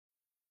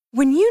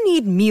When you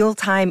need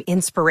mealtime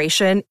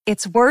inspiration,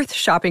 it's worth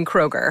shopping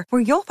Kroger,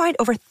 where you'll find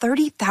over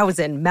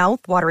 30,000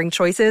 mouth-watering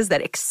choices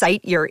that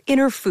excite your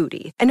inner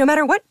foodie. And no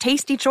matter what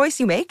tasty choice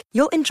you make,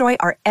 you'll enjoy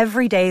our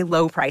everyday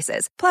low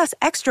prices, plus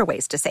extra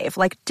ways to save,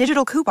 like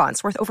digital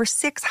coupons worth over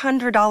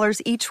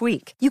 $600 each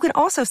week. You can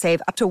also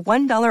save up to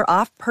 $1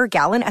 off per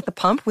gallon at the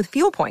pump with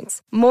fuel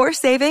points. More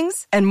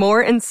savings and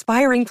more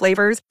inspiring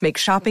flavors make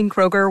shopping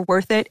Kroger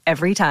worth it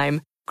every time.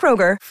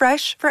 Kroger,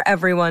 fresh for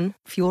everyone.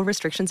 Fuel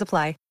restrictions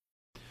apply.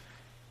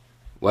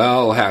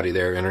 Well, howdy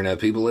there, Internet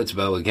people. It's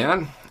Bo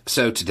again.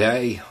 So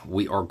today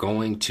we are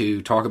going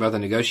to talk about the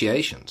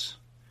negotiations.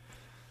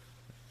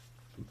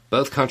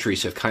 Both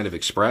countries have kind of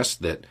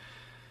expressed that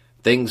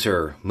things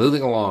are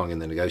moving along in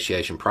the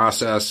negotiation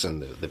process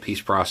and the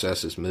peace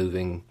process is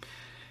moving,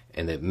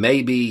 and that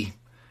maybe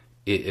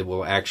it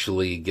will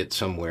actually get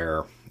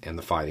somewhere and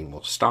the fighting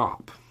will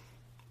stop,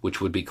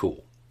 which would be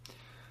cool.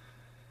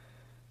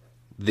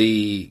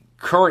 The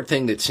current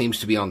thing that seems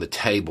to be on the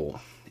table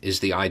is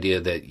the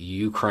idea that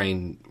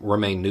Ukraine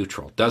remain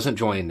neutral, doesn't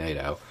join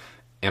NATO,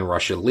 and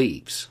Russia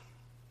leaves.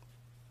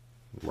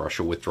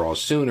 Russia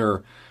withdraws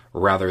sooner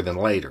rather than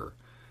later.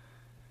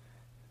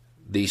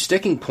 The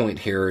sticking point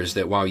here is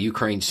that while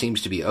Ukraine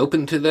seems to be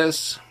open to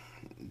this,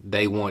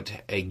 they want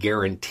a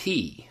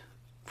guarantee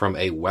from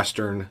a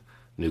Western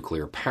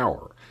nuclear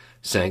power,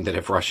 saying that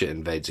if Russia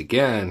invades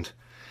again,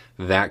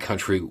 that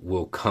country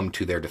will come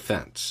to their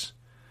defense,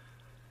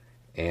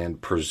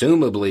 and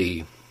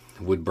presumably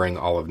would bring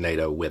all of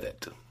NATO with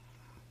it.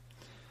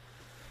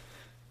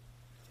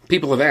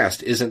 People have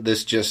asked, isn't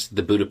this just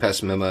the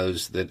Budapest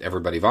memos that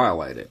everybody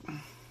violated?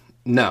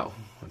 No,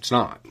 it's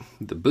not.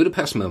 The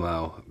Budapest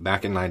memo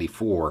back in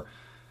 94,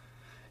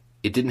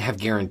 it didn't have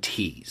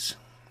guarantees.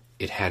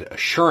 It had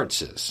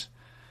assurances.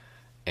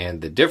 And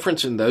the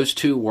difference in those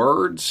two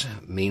words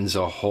means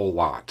a whole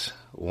lot.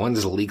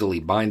 One's legally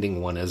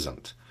binding, one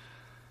isn't.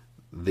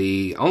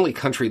 The only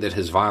country that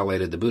has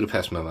violated the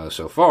Budapest memo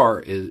so far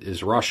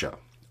is Russia.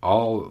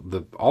 All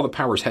the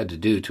powers had to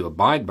do to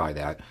abide by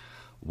that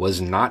was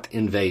not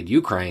invade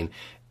Ukraine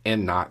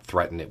and not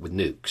threaten it with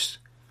nukes.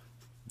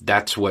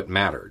 That's what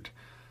mattered.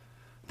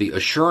 The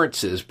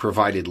assurances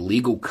provided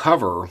legal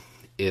cover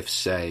if,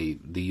 say,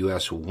 the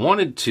U.S.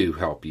 wanted to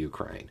help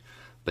Ukraine,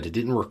 but it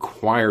didn't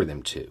require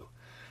them to.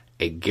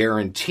 A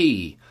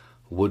guarantee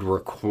would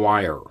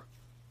require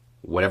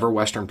whatever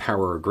Western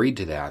power agreed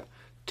to that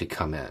to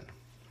come in.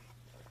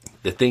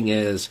 The thing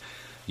is,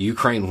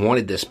 Ukraine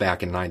wanted this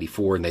back in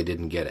 94 and they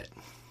didn't get it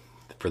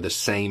for the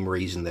same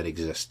reason that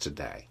exists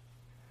today.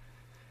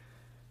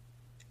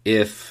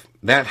 If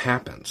that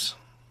happens,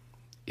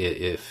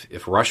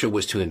 if Russia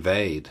was to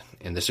invade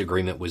and this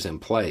agreement was in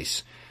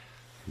place,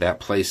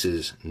 that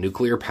places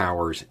nuclear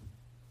powers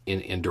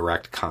in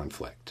direct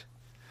conflict.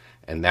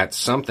 And that's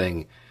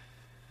something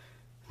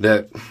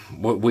that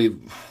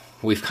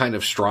we've kind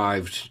of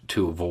strived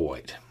to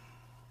avoid.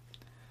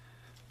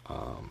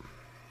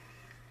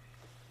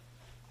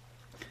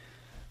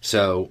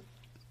 So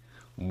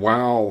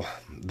while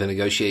the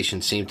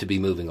negotiations seem to be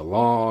moving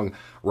along,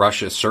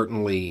 Russia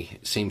certainly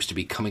seems to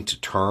be coming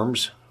to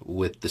terms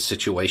with the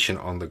situation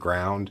on the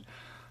ground.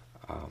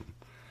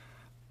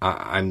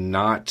 I'm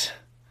not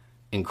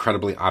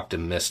incredibly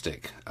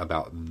optimistic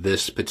about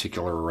this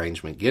particular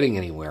arrangement getting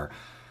anywhere,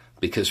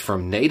 because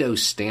from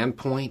NATO's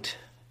standpoint,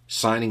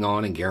 signing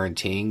on and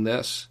guaranteeing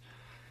this,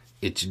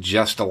 it's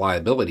just a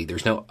liability.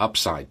 There's no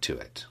upside to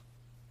it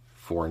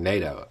for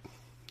NATO.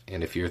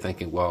 And if you're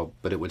thinking, well,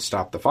 but it would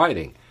stop the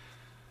fighting,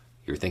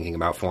 you're thinking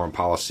about foreign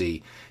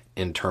policy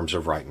in terms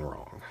of right and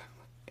wrong.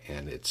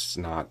 And it's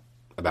not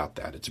about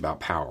that. It's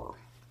about power.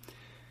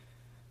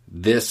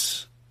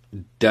 This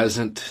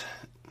doesn't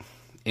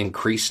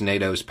increase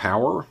NATO's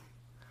power,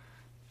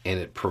 and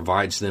it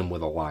provides them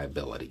with a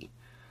liability.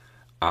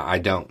 I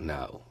don't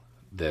know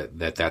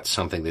that that's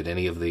something that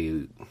any of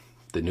the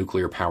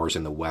nuclear powers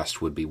in the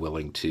West would be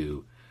willing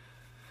to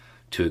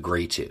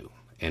agree to.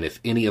 And if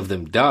any of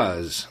them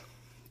does,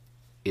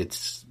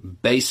 it's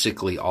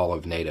basically all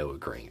of NATO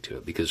agreeing to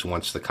it, because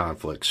once the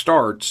conflict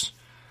starts,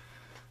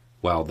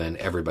 well, then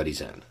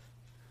everybody's in.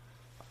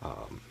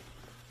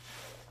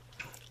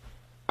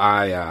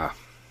 I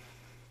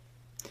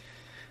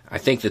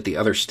think that the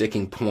other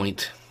sticking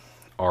point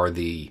are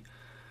the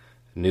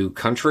new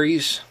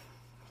countries,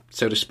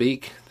 so to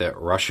speak, that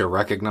Russia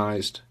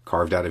recognized,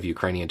 carved out of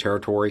Ukrainian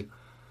territory.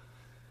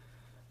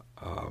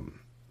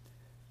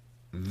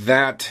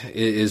 That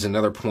is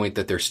another point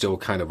that they're still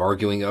kind of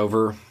arguing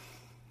over.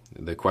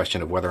 The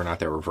question of whether or not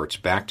that reverts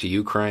back to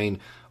Ukraine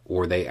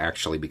or they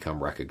actually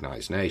become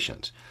recognized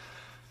nations.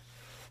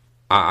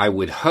 I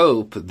would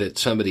hope that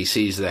somebody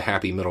sees the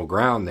happy middle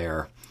ground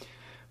there,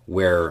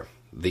 where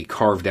the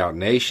carved out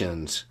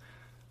nations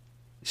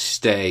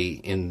stay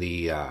in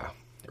the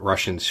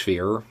Russian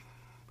sphere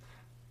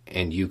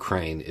and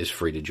Ukraine is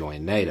free to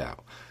join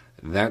NATO.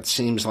 That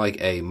seems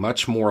like a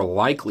much more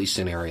likely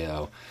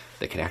scenario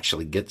that can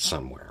actually get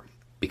somewhere,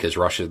 because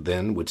Russia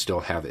then would still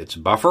have its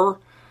buffer,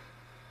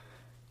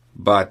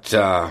 but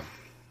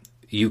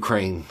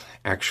Ukraine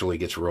actually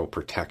gets real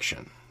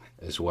protection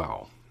as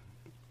well.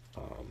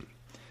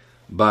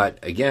 But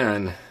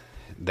again,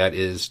 that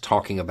is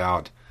talking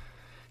about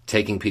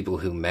taking people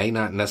who may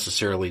not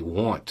necessarily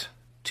want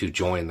to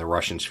join the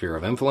Russian sphere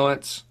of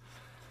influence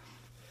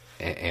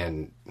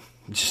and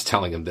just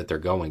telling them that they're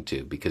going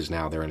to, because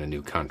now they're in a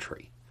new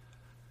country.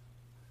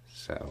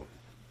 So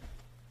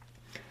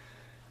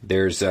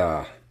there's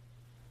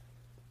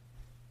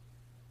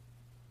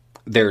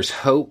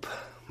hope,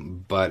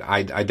 but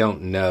I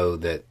don't know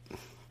that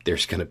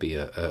there's going to be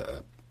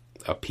a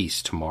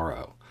peace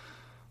tomorrow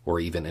or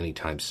even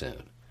anytime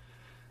soon.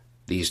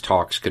 These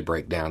talks could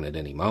break down at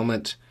any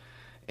moment,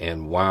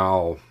 and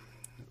while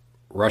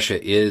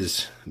Russia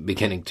is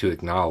beginning to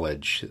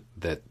acknowledge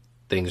that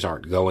things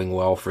aren't going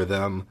well for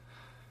them,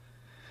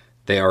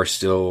 they are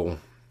still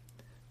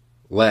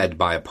led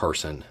by a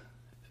person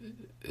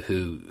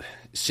who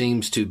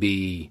seems to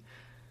be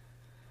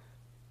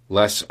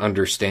less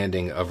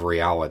understanding of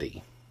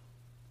reality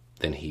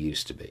than he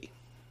used to be.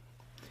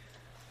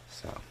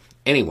 So,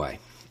 anyway,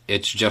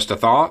 it's just a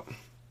thought.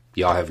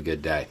 Y'all have a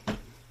good day.